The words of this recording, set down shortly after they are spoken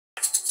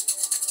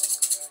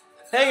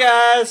Hey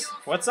guys,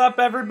 What's up,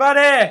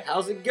 everybody?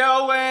 how's it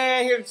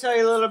going? Here to tell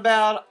you a little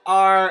about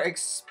our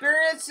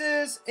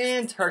experiences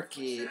in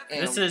Turkey.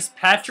 This is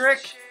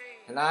Patrick.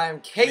 And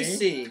I'm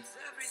Casey.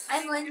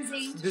 I'm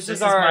Lindsay. This is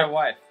is our my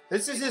wife.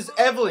 This is his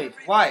Evely,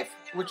 wife,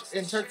 which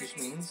in Turkish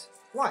means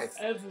wife.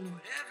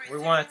 We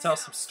want to tell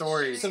some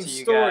stories Some to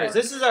you stories. guys.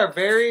 This is our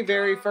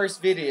very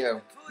first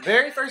video.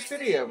 Very first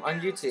video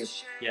on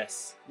YouTube.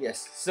 Yes.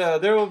 Yes. So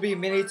there will be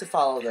many to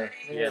follow there.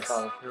 Many to Yes,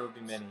 follow. there will be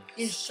many.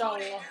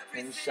 Inshallah.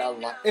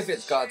 Inshallah. If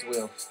it's God's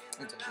will.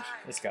 In Turkish.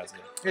 It's God's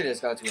will. It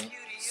is God's will.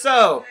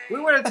 So, we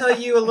want to tell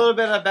you a little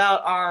bit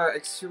about our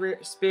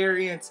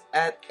experience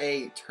at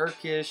a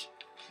Turkish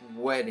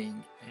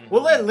wedding.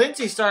 We'll let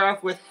Lindsay start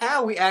off with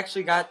how we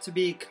actually got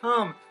to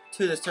come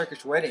to this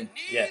Turkish wedding.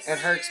 Yes. And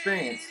her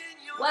experience.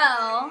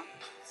 Well,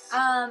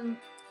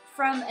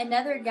 from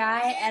another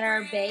guy at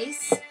our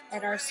base,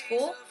 at our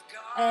school,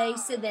 he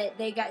said that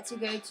they got to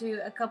go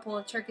to a couple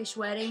of Turkish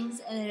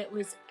weddings, and it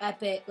was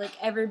epic. Like,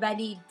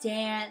 everybody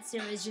danced.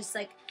 It was just,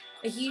 like,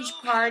 a huge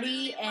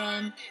party,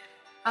 and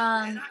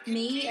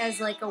me as,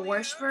 like, a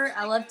worshiper,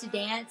 I love to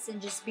dance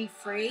and just be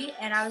free,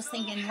 and I was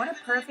thinking, what a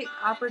perfect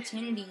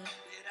opportunity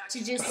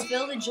to just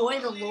feel the joy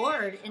of the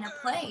Lord in a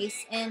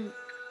place, and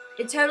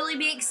it totally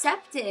be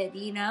accepted,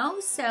 you know?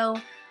 So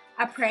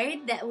I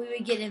prayed that we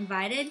would get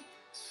invited.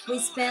 We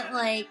spent,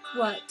 like,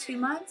 2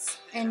 months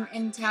in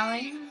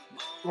Antalya?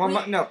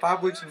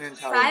 5 weeks in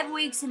Antalya. 5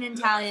 weeks in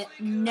Antalya.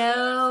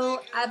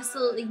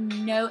 Absolutely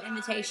no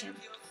invitation.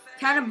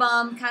 Kind of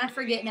bummed, kind of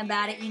forgetting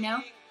about it, you know?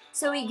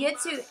 So we get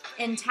to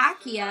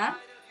Antakya,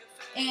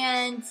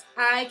 and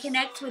I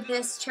connect with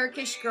this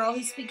Turkish girl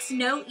who speaks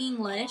no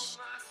English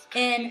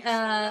in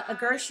a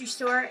grocery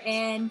store,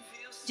 and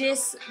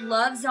just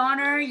loves on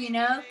her, you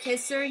know,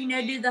 kiss her, you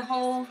know, do the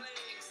whole,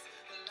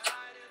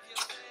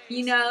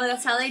 you know,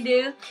 that's how they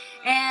do.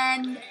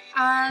 And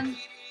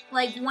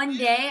like one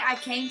day I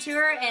came to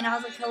her and I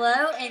was like,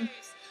 hello, and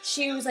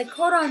she was like,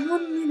 hold on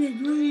 1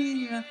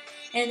 minute,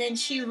 and then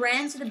she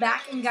ran to the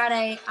back and got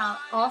a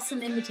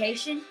awesome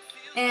invitation.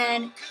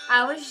 And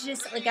I was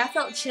just like, I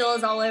felt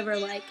chills all over.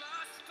 Like,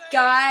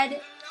 God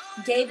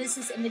gave us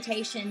this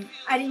invitation.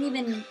 I didn't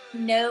even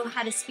know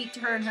how to speak to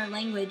her in her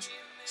language.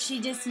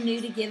 She just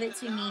knew to give it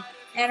to me.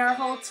 And our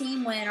whole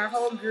team went, our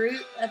whole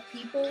group of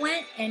people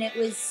went, and it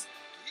was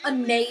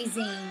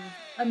amazing.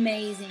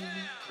 Amazing.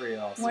 Pretty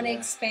awesome. Want to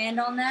expand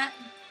on that?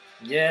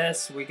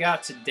 Yes, we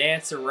got to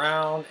dance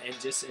around and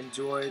just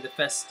enjoy the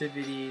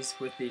festivities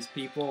with these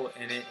people,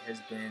 and it has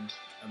been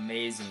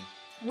amazing.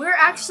 We're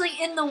actually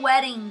in the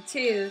wedding,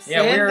 too. So.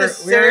 Yeah,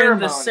 we're in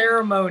the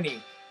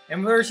ceremony.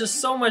 And there's just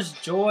so much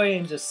joy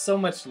and just so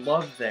much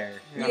love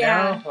there. You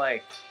know?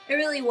 Like, it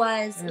really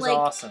was. It was like,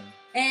 awesome.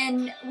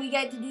 And we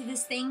got to do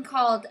this thing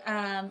called,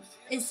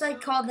 it's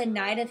like called the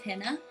Night of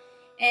Henna.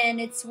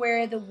 And it's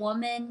where the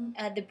woman,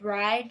 the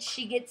bride,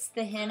 she gets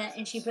the henna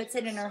and she puts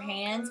it in her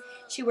hands.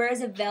 She wears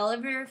a veil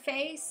over her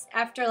face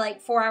after like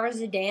 4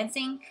 hours of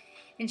dancing.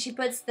 And she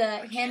puts the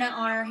henna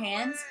on her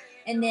hands.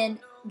 And then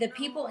the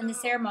people in the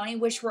ceremony,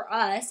 which were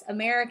us,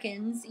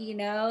 Americans, you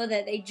know,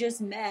 that they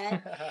just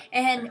met.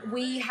 And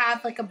we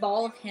have like a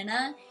ball of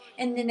henna.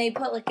 And then they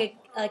put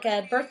like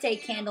a birthday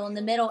candle in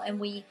the middle, and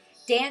we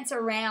dance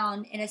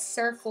around in a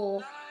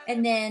circle,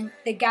 and then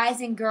the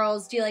guys and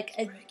girls do like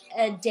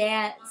a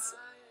dance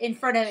in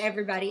front of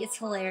everybody. It's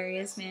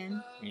hilarious,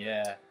 man.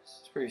 Yeah.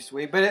 It's pretty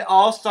sweet. But it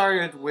all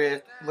started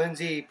with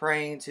Lindsay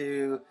praying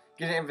to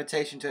get an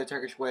invitation to a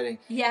Turkish wedding.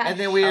 Yeah. And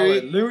then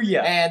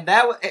Hallelujah. And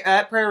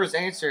that prayer was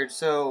answered.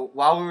 So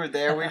while we were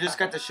there, we just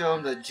got to show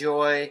them the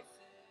joy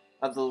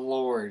of the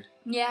Lord.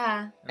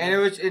 Yeah. And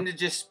it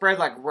just spread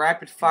like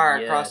rapid fire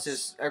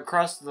Yes.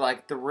 across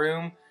the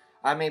room.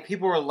 I mean,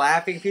 people were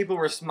laughing, people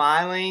were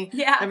smiling.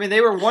 Yeah. I mean,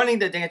 they were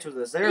wanting to dance with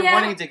us. They were Yeah.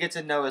 wanting to get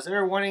to know us. They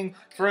were wanting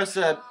for us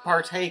to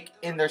partake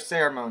in their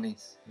ceremony.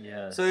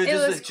 Yes. So It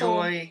just was the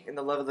joy and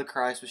the love of the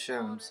Christ was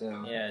shown.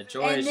 So Yeah,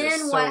 joy And is then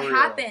just so what real.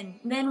 happened?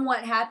 Then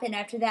what happened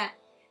after that?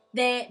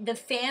 The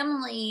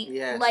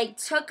family like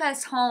took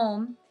us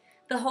home.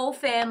 The whole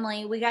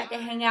family. We got to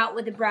hang out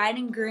with the bride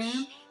and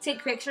groom,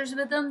 take pictures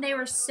with them. They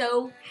were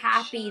so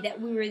happy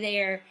that we were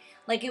there.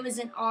 Like, it was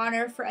an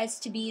honor for us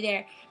to be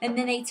there. And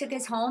then they took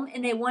us home,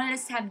 and they wanted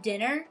us to have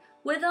dinner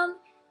with them,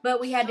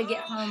 but we had to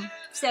get home.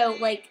 So,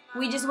 like,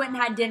 we just went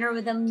and had dinner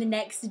with them the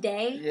next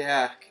day.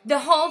 yeah, The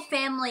whole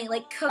family,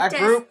 like, cooked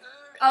us.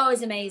 Oh, it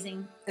was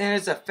amazing. And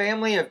it's a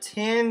family of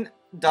 10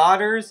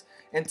 daughters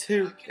and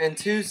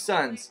two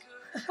sons.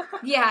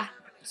 Yeah.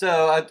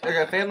 So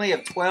a family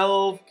of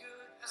 12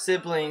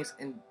 siblings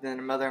and then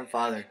a mother and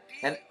father,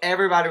 and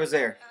everybody was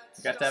there.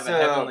 We got to have a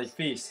heavenly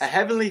feast. A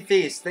heavenly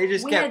feast. They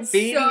just kept had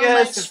feeding so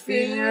us much and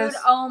feeding food. us.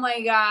 Oh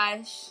my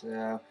gosh.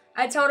 So,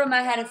 I told him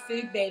I had a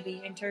food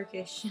baby in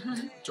Turkish.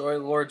 Joy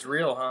of the Lord's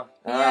real, huh?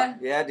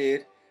 yeah,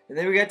 dude. And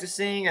then we got to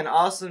sing an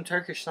awesome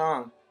Turkish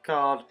song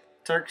called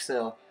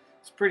Turkcell.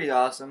 It's pretty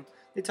awesome.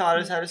 He taught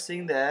us how to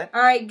sing that.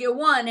 All right, get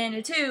 1 and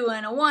a 2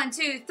 and a 1,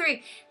 2,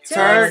 3.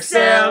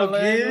 Turkcell,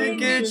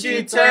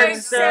 Gucci,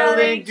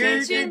 Turkcell,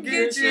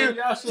 Gucci.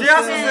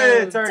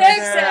 Turkcell.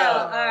 Turkcell.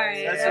 All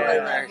right, That's that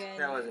what wasn't I good.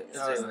 That was it.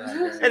 That was not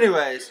good.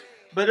 Anyways,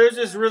 but it was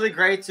just really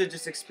great to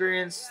just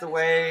experience the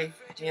way,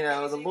 you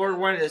know, the Lord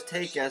wanted to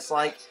take us.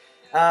 Like,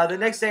 the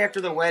next day after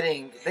the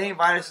wedding, they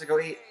invited us to go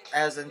eat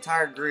as an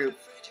entire group,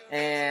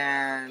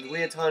 and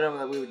we had told them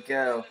that we would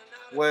go.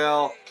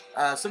 Well,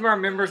 some of our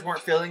members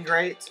weren't feeling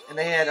great, and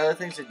they had other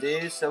things to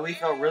do, so we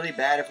felt really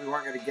bad if we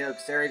weren't going to go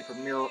because they already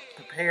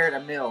prepared a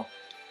meal.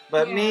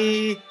 But Yeah.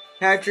 me,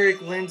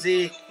 Patrick,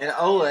 Lindsay, and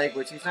Oleg,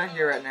 which he's not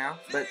here right now,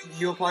 but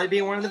he'll probably be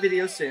in one of the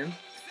videos soon,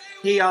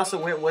 he also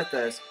went with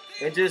us.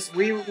 And just,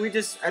 we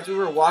just, as we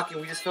were walking,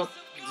 we just felt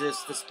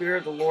just the Spirit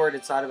of the Lord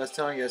inside of us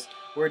telling us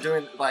we're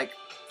doing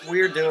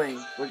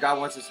what God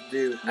wants us to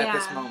do at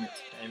this Yeah. moment.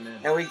 Amen.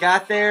 And we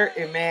got there,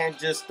 and man,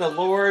 just the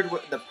Lord,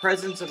 the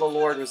presence of the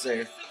Lord was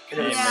there. And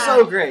it was Yeah.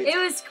 so great. It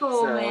was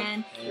cool, So,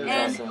 man. It was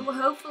And awesome.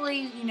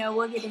 hopefully, you know,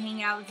 we'll get to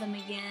hang out with them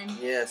again.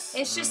 Yes.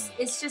 It's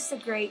just a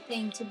great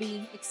thing to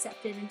be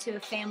accepted into a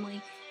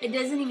family that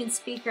doesn't even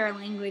speak our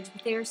language,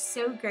 but they're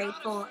so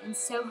grateful and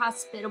so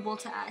hospitable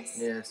to us.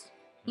 Yes.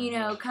 You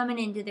know, coming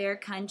into their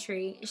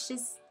country.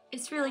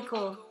 It's really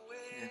cool.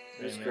 Yeah,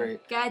 it was Amen.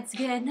 great. God's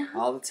good.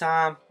 All the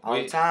time. All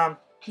the time.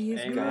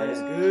 He's Amen. God is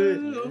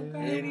good. good.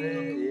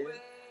 Amen. Yeah.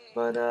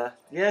 But,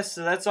 yes,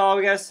 so that's all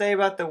we got to say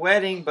about the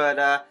wedding. But,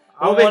 I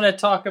we'll be- want to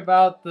talk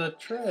about the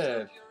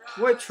trip.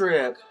 what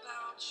trip?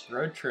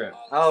 Road trip.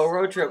 Oh,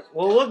 road trip.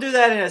 Well, we'll do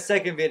that in a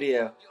second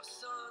video.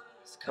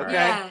 Okay?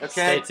 Yeah.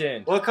 Okay?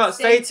 Stay tuned. Stay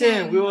Stay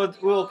tuned. tuned.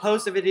 We will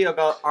post a video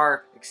about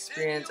our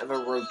experience of a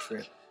road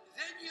trip.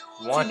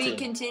 To be Wanted.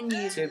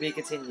 continued. To be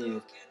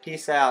continued.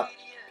 Peace out.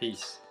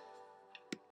 Peace.